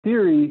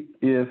theory,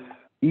 if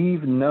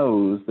Eve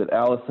knows that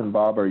Alice and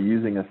Bob are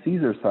using a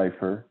Caesar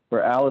cipher,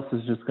 where Alice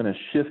is just going to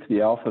shift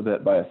the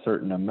alphabet by a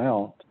certain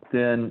amount,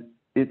 then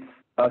it's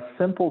a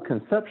simple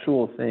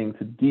conceptual thing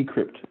to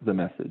decrypt the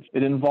message.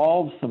 It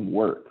involves some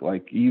work,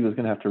 like Eve is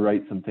going to have to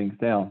write some things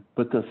down,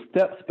 but the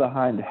steps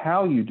behind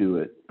how you do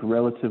it are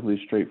relatively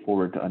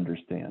straightforward to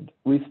understand.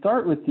 We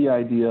start with the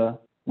idea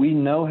we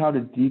know how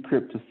to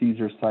decrypt a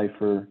Caesar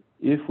cipher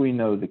if we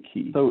know the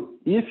key. So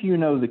if you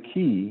know the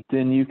key,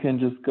 then you can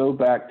just go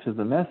back to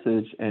the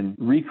message and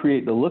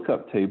recreate the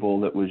lookup table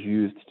that was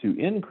used to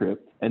encrypt,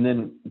 and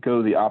then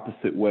go the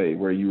opposite way,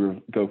 where you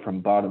go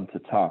from bottom to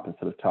top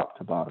instead of top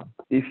to bottom.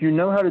 If you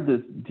know how to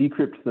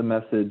decrypt the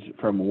message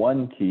from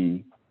one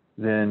key,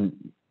 then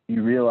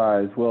you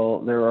realize,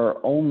 well, there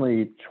are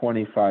only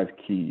 25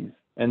 keys.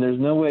 And there's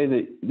no way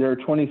that there are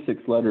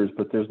 26 letters,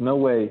 but there's no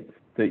way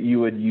that you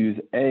would use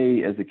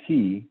A as a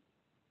key,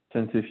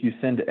 since if you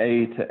send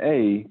A to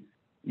A,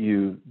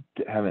 you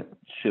haven't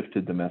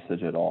shifted the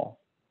message at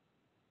all.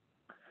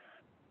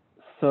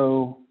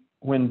 So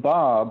when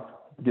Bob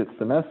gets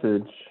the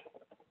message,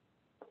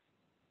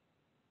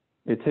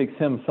 it takes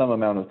him some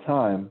amount of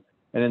time.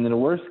 And in the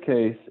worst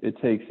case,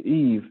 it takes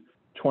Eve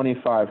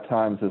 25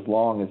 times as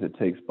long as it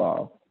takes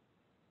Bob.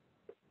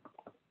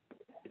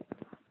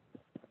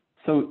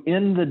 So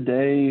in the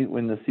day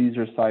when the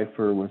Caesar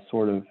cipher was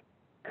sort of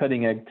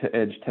cutting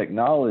edge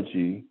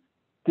technology,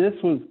 this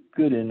was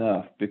good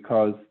enough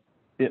because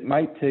it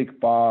might take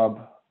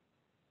Bob,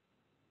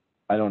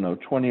 I don't know,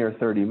 20 or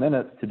 30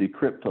 minutes to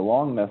decrypt a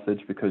long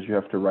message because you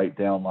have to write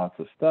down lots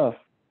of stuff.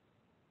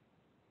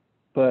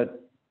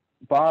 But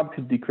Bob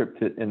could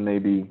decrypt it in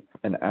maybe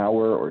an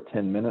hour or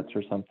 10 minutes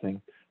or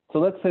something. So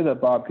let's say that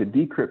Bob could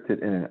decrypt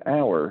it in an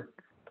hour.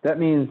 That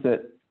means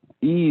that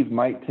Eve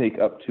might take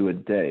up to a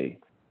day.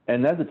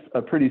 And that's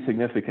a pretty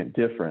significant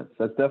difference.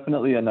 That's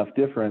definitely enough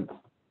difference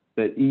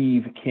that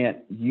Eve can't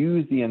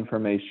use the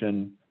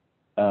information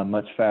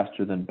much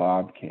faster than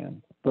Bob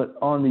can. But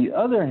on the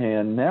other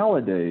hand,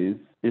 nowadays,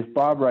 if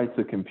Bob writes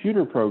a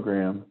computer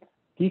program,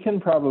 he can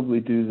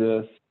probably do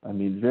this, I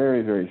mean,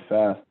 very, very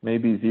fast,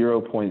 maybe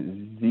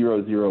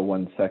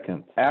 0.001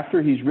 seconds.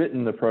 After he's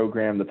written the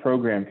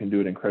program can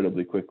do it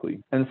incredibly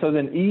quickly. And so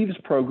then Eve's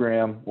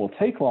program will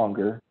take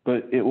longer,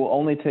 but it will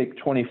only take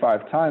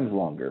 25 times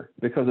longer,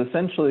 because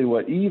essentially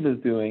what Eve is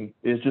doing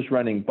is just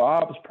running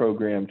Bob's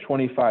program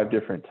 25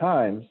 different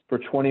times for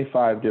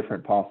 25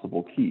 different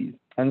possible keys.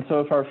 And so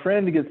if our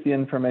friend gets the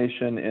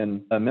information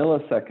in a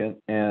millisecond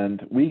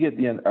and we get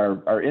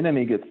our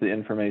enemy gets the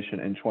information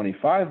in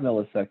 25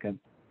 milliseconds,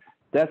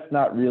 that's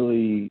not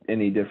really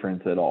any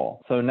difference at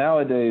all. So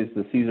nowadays,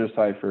 the Caesar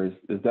cipher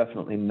is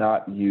definitely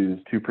not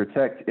used to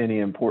protect any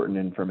important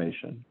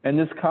information. And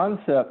this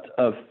concept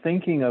of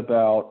thinking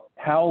about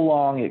how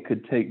long it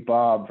could take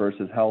Bob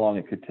versus how long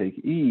it could take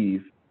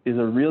Eve is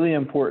a really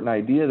important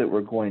idea that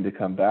we're going to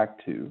come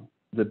back to.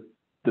 The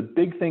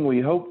big thing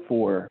we hope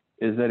for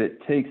is that it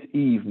takes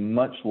Eve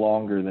much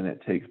longer than it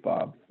takes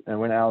Bob. And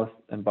when Alice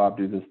and Bob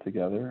do this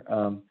together,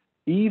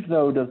 Eve,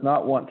 though, does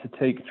not want to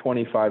take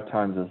 25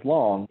 times as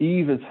long.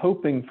 Eve is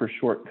hoping for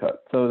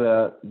shortcuts so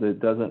that it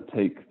doesn't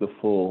take the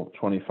full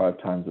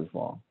 25 times as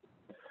long.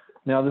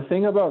 Now, the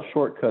thing about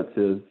shortcuts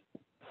is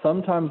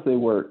sometimes they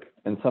work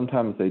and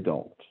sometimes they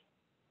don't.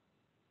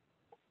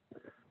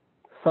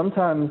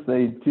 Sometimes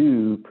they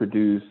do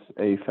produce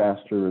a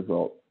faster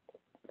result.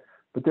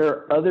 But there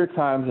are other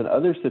times and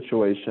other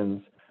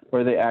situations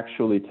where they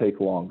actually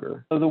take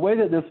longer. So the way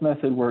that this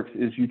method works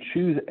is you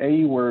choose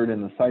a word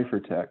in the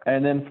ciphertext,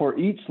 and then for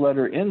each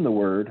letter in the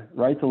word,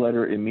 write the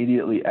letter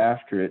immediately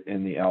after it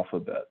in the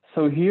alphabet.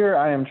 So here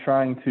I am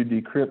trying to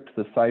decrypt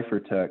the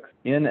ciphertext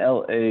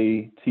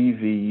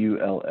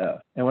NLA-TVULF.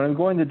 And what I'm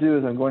going to do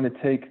is I'm going to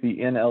take the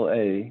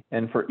NLA,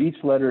 and for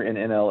each letter in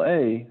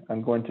NLA,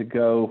 I'm going to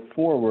go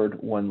forward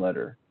one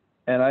letter.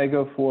 And I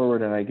go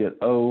forward and I get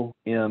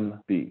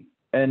OMB.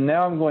 And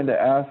now I'm going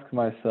to ask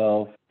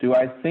myself, do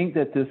I think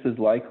that this is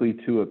likely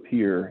to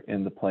appear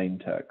in the plain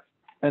text?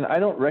 And I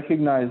don't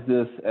recognize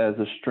this as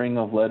a string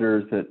of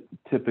letters that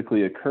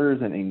typically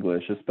occurs in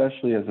English,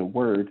 especially as a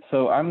word.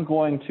 So I'm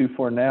going to,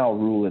 for now,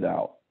 rule it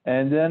out.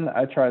 And then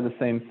I try the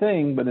same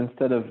thing, but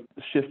instead of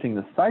shifting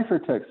the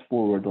ciphertext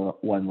forward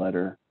one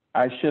letter,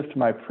 I shift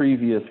my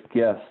previous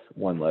guess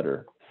one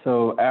letter.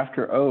 So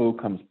after O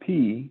comes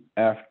P,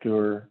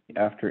 after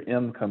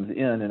M comes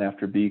N, and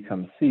after B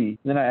comes C.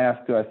 Then I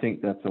ask, do I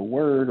think that's a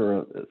word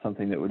or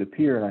something that would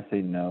appear? And I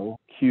say no.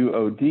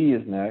 QOD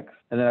is next.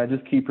 And then I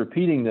just keep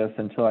repeating this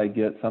until I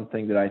get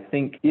something that I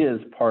think is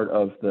part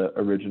of the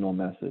original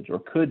message or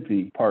could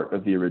be part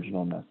of the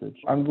original message.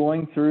 I'm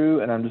going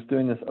through and I'm just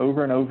doing this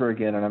over and over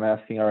again, and I'm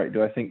asking, all right,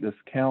 do I think this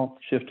counts?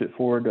 Shift it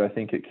forward. Do I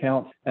think it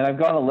counts? And I've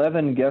got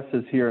 11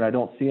 guesses here and I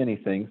don't see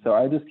anything, so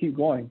I just keep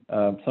going.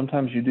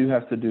 Sometimes you do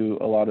have to do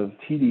a lot of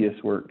tedious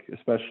work,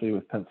 especially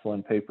with pencil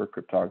and paper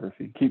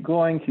cryptography. Keep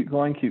going, keep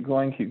going, keep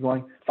going, keep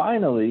going.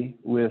 Finally,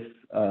 with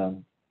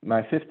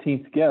my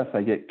 15th guess,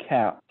 I get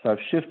cap. So I've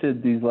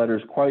shifted these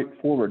letters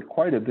forward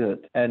quite a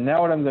bit. And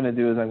now what I'm going to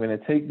do is I'm going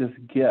to take this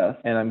guess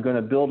and I'm going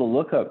to build a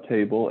lookup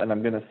table and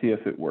I'm going to see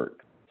if it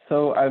works.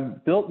 So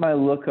I've built my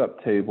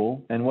lookup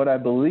table, and what I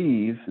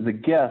believe,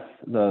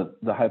 the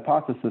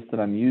hypothesis that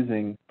I'm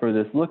using for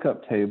this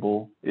lookup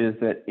table is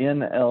that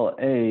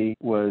NLA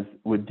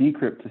would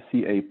decrypt to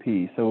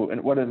CAP. So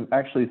what I'm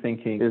actually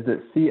thinking is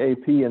that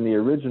CAP in the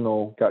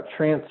original got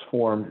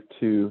transformed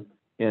to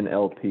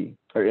NLP.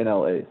 Or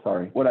NLA,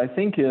 sorry. What I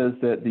think is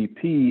that the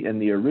P in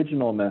the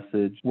original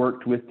message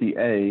worked with the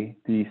A,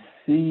 the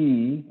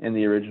C in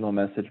the original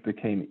message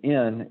became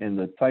N in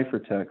the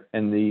ciphertext,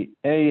 and the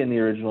A in the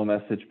original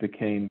message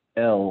became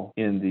L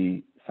in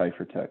the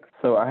ciphertext.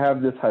 So I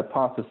have this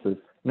hypothesis.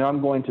 Now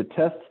I'm going to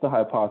test the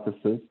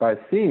hypothesis by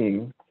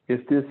seeing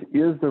if this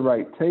is the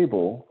right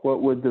table,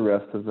 what would the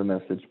rest of the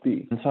message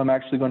be? And so I'm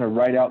actually going to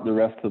write out the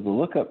rest of the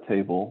lookup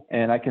table,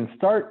 and I can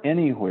start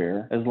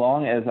anywhere as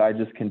long as I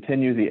just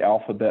continue the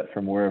alphabet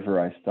from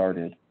wherever I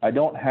started. I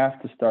don't have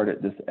to start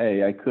at this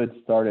A. I could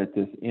start at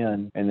this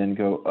N and then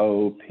go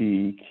O,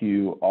 P,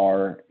 Q,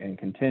 R, and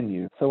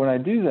continue. So when I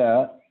do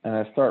that, and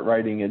I start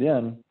writing it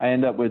in, I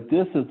end up with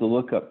this as the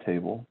lookup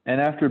table. And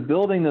after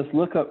building this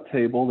lookup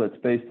table that's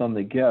based on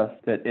the guess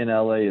that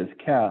NLA is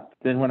cap,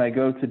 then when I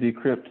go to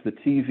decrypt the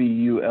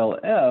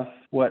TVULF,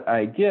 what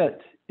I get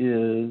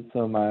is,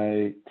 so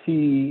my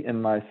T in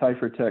my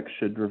ciphertext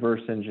should reverse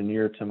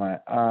engineer to my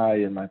I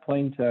in my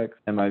plaintext,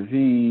 and my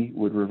V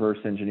would reverse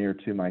engineer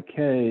to my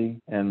K,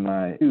 and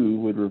my U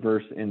would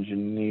reverse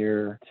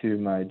engineer to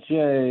my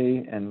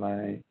J, and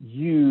my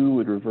U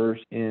would reverse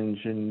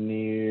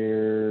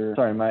engineer,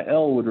 sorry, my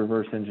L would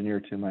reverse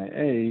engineer to my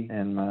A,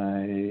 and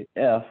my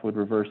F would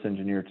reverse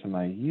engineer to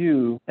my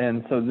U.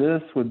 And so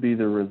this would be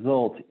the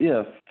result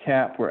if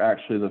cap were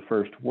actually the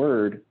first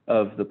word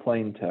of the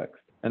plaintext.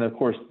 And of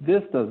course,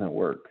 this doesn't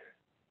work.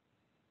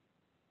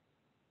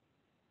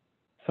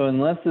 So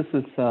unless this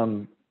is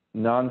some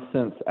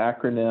nonsense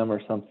acronym or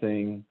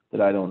something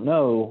that I don't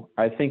know,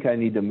 I think I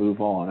need to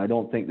move on. I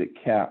don't think that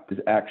cap is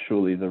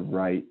actually the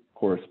right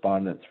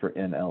correspondence for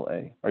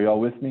NLA. Are y'all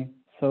with me?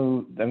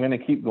 So I'm going to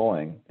keep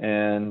going.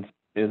 And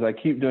as I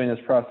keep doing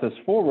this process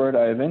forward,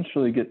 I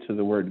eventually get to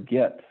the word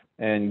get.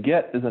 And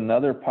get is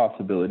another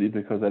possibility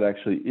because it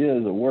actually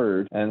is a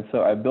word. And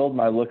so I build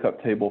my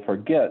lookup table for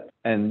get,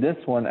 and this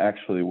one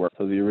actually works.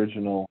 So the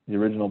original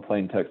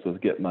plain text was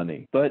get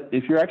money. But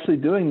if you're actually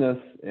doing this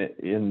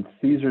in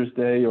Caesar's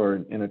day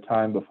or in a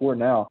time before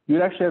now, you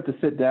would actually have to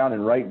sit down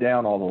and write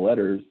down all the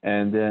letters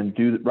and then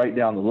write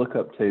down the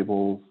lookup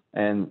tables.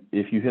 And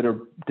if you hit a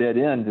dead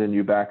end, then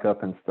you back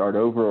up and start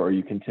over, or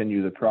you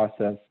continue the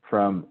process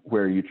from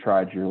where you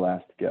tried your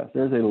last guess.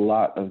 There's a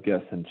lot of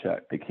guess and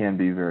check. It can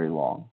be very long.